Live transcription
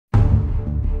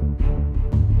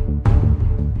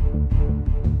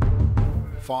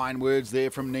fine words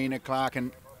there from Nina Clarkin,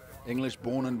 English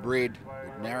born and bred,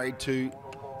 married to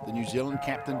the New Zealand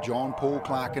captain John Paul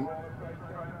Clarkin.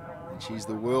 And she's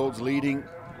the world's leading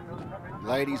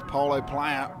ladies polo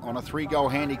player on a 3-goal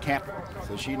handicap,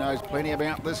 so she knows plenty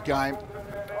about this game.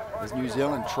 As New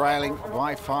Zealand trailing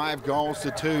by 5 goals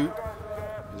to 2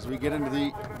 as we get into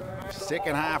the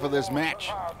second half of this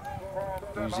match.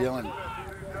 New Zealand,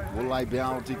 will they be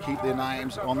able to keep their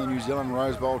names on the New Zealand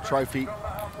Rose Bowl trophy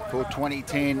for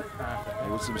 2010? There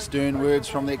were some stern words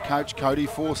from their coach Cody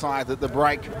Forsyth at the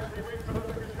break.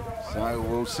 So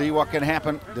we'll see what can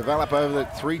happen, develop over the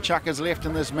 3 chuckers left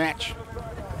in this match.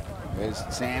 There's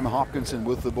Sam Hopkinson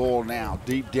with the ball now,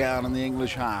 deep down in the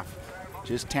English half.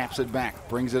 Just taps it back,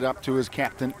 brings it up to his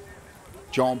captain.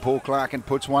 John Paul Clarkin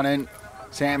puts one in.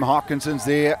 Sam Hopkinson's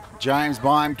there. James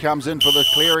Beim comes in for the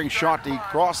clearing shot. He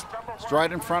crossed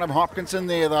straight in front of Hopkinson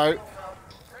there though.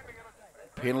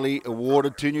 Penalty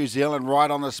awarded to New Zealand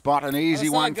right on the spot. An easy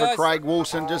one for Craig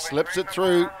Wilson, just slips it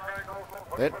through.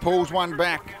 That pulls one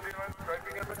back.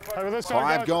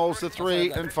 5 goals to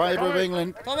 3 in favour of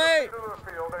England.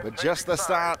 But just the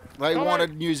start they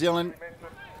wanted, New Zealand.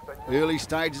 Early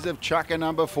stages of Chukka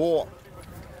number 4.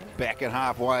 Back at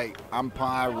halfway,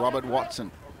 umpire Robert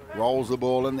Watson rolls the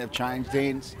ball in. They've changed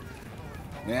ends.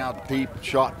 Now deep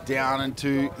shot down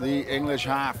into the English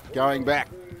half, going back.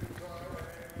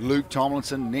 Luke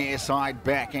Tomlinson, near side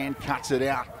backhand, cuts it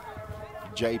out.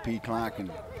 JP Clarkin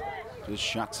just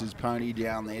shuts his pony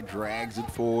down there, drags it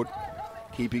forward,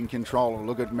 keeping control.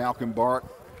 Look at Malcolm Borwick.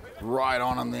 Right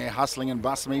on him there, hustling and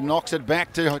bustling. He knocks it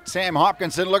back to Sam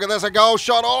Hopkinson. Look at this, a goal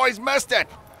shot. Oh, he's missed it.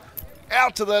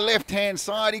 Out to the left-hand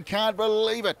side. He can't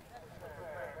believe it.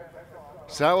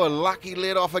 So a lucky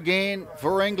let-off again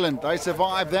for England. They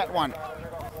survived that one.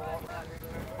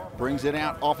 Brings it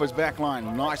out off his back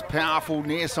line. Nice, powerful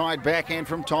near-side backhand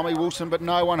from Tommy Wilson, but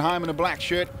no one home in a black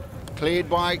shirt. Cleared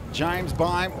by James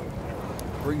Beim.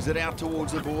 Brings it out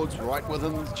towards the boards. Right with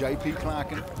him is JP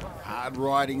Clarkin. Hard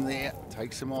riding there,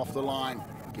 takes him off the line,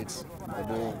 gets the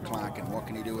ball, Clarkin. What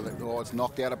can he do with it? Oh, it's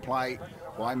knocked out of play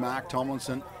by Mark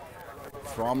Tomlinson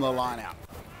from the line out.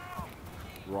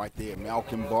 Right there,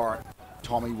 Malcolm Borwick,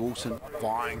 Tommy Wilson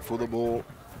vying for the ball.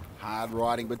 Hard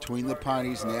riding between the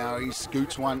ponies. Now he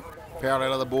scoots one, fouled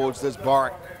out of the boards. There's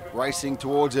Borwick racing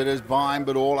towards it as Beim,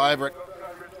 but all over it.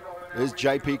 There's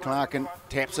JP Clarkin,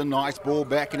 taps a nice ball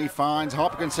back and he finds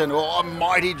Hopkinson. Oh, a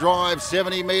mighty drive,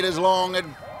 70 metres long. It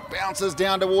bounces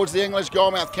down towards the English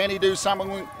goalmouth. Can he do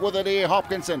something with it here?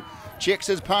 Hopkinson checks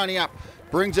his pony up,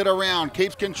 brings it around,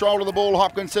 keeps control of the ball.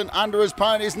 Hopkinson under his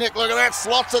pony's neck. Look at that,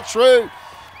 slots it through.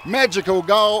 Magical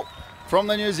goal from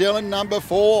the New Zealand number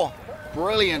 4.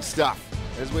 Brilliant stuff.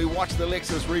 As we watch the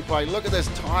Lexus replay, look at this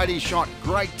tidy shot.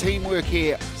 Great teamwork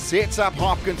here. Sets up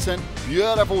Hopkinson.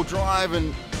 Beautiful drive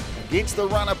and gets the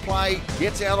run of play.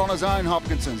 Gets out on his own,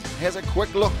 Hopkinson. Has a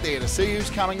quick look there to see who's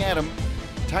coming at him.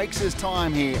 Takes his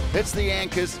time here, hits the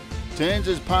anchors, turns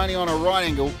his pony on a right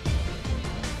angle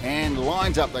and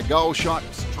lines up the goal shot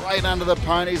straight under the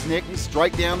pony's neck and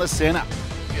straight down the centre.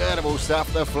 Beautiful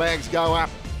stuff, the flags go up.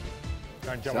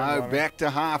 So back to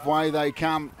halfway they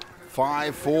come,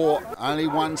 5-4, only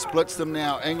one splits them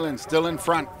now. England still in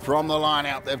front from the line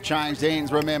out, they've changed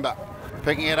ends, remember.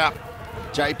 Picking it up,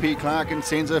 JP Clarkin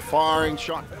sends a firing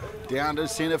shot down to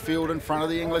centre field in front of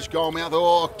the English goalmouth.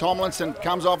 Oh, Tomlinson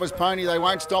comes off his pony. They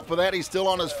won't stop for that. He's still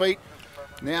on his feet.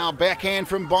 Now backhand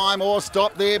from Beim. Oh,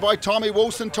 stopped there by Tommy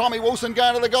Wilson. Tommy Wilson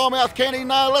going to the goalmouth. Can he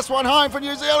nail this one home for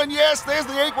New Zealand? Yes, there's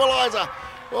the equaliser.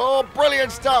 Oh,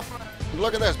 brilliant stuff.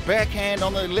 Look at this backhand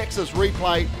on the Lexus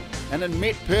replay. And it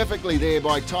met perfectly there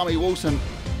by Tommy Wilson.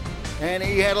 And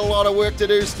he had a lot of work to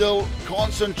do still.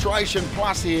 Concentration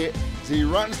plus here as he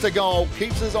runs to goal,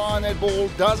 keeps his eye on that ball,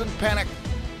 doesn't panic.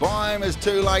 Beim is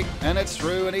too late and it's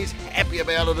through and he's happy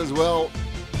about it as well.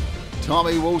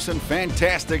 Tommy Wilson,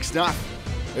 fantastic stuff.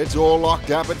 It's all locked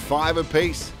up at 5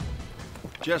 apiece.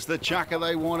 Just the Chukka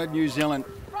they wanted, New Zealand.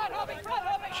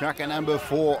 Chukka number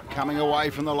 4 coming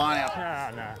away from the line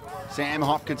out. Sam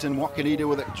Hopkinson, what can he do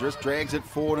with it? Just drags it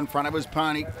forward in front of his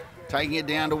pony, taking it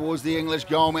down towards the English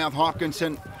goalmouth.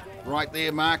 Hopkinson right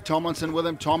there, Mark Tomlinson with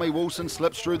him. Tommy Wilson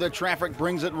slips through the traffic,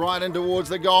 brings it right in towards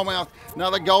the goalmouth.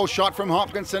 Another goal shot from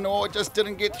Hopkinson. Oh, it just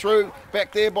didn't get through.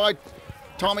 Back there by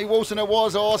Tommy Wilson it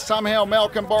was. Oh, somehow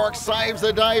Malcolm Borwick saves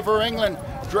the day for England.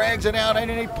 Drags it out and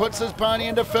he puts his pony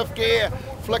into 5th gear.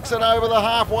 Flicks it over the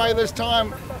halfway this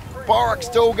time. Borwick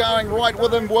still going right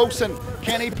with him. Wilson,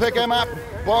 can he pick him up?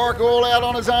 Borwick all out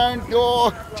on his own.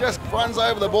 Oh, just runs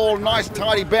over the ball. Nice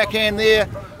tidy backhand there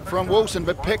from Wilson,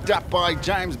 but picked up by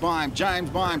James Beim. James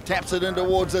Beim taps it in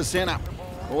towards the centre.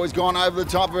 Always gone over the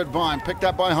top of it, Beim. Picked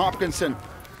up by Hopkinson.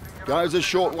 Goes a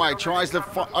short way, tries to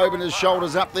open his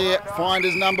shoulders up there, find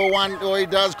his number one. Oh, he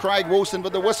does, Craig Wilson,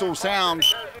 but the whistle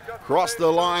sounds. Crossed the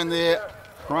line there.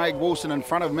 Craig Wilson in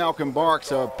front of Malcolm Borwick,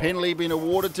 so a penalty been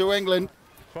awarded to England.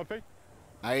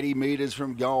 80 metres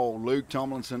from goal, Luke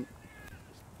Tomlinson.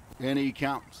 In he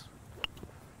comes.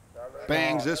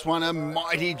 Bangs this one, a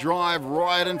mighty drive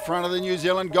right in front of the New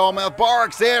Zealand goalmouth.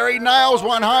 Borwick's there, he nails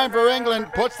one home for England,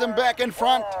 puts them back in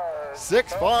front.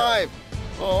 6-5.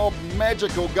 Oh,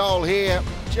 magical goal here.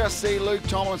 Just see Luke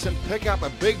Tomlinson pick up a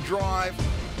big drive.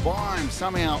 Beim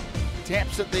somehow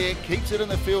taps it there, keeps it in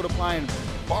the field of play, and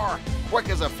Borwick, quick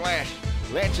as a flash,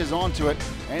 latches onto it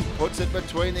and puts it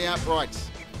between the uprights.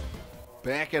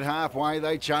 Back at halfway,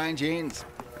 they change ends.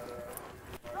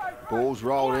 Ball's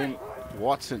rolled in.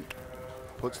 Watson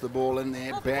puts the ball in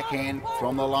there, backhand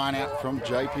from the line out from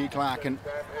JP Clarkin.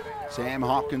 Sam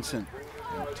Hopkinson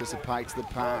anticipates the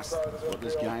pass. That's what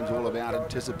this game's all about,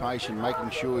 anticipation, making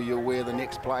sure you're where the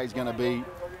next play is going to be.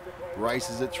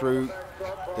 Races it through.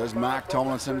 Does Mark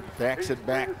Tomlinson, backs it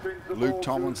back. Luke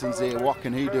Tomlinson's there, what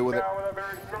can he do with it?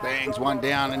 Bangs one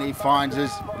down and he finds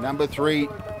his number 3,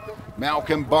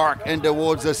 Malcolm Borwick, in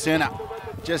towards the centre.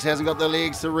 Just hasn't got the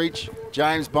legs to reach.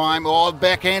 James Beim, oh, the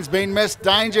backhand's been missed.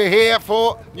 Danger here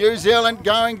for New Zealand,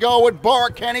 going goalward.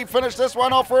 Borwick, can he finish this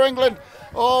one off for England?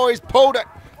 Oh, he's pulled it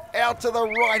out to the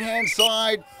right-hand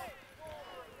side.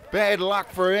 Bad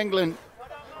luck for England.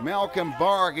 Malcolm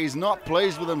Borwick, he's not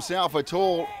pleased with himself at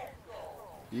all.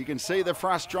 You can see the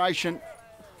frustration.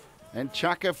 And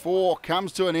Chukka 4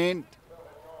 comes to an end.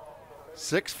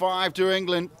 6-5 to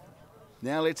England.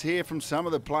 Now let's hear from some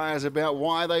of the players about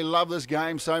why they love this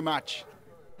game so much.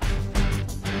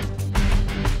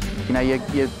 You know,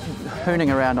 you're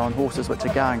hooning around on horses which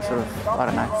are going sort of, I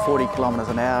don't know, 40 kilometres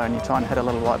an hour, and you try and hit a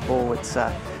little white ball.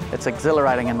 It's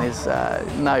exhilarating, and there's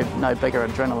no bigger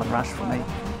adrenaline rush for me.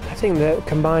 I think that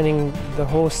combining the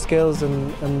horse skills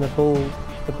and the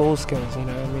ball skills, you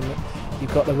know, I mean,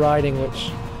 you've got the riding,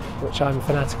 which I'm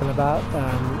fanatical about.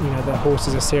 You know, the horse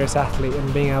is a serious athlete,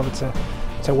 and being able to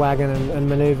wagon and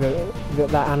manoeuvre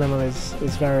that animal is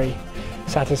very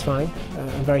satisfying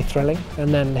and very thrilling.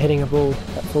 And then hitting a ball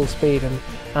at full speed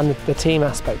and the team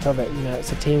aspect of it, you know,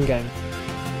 it's a team game.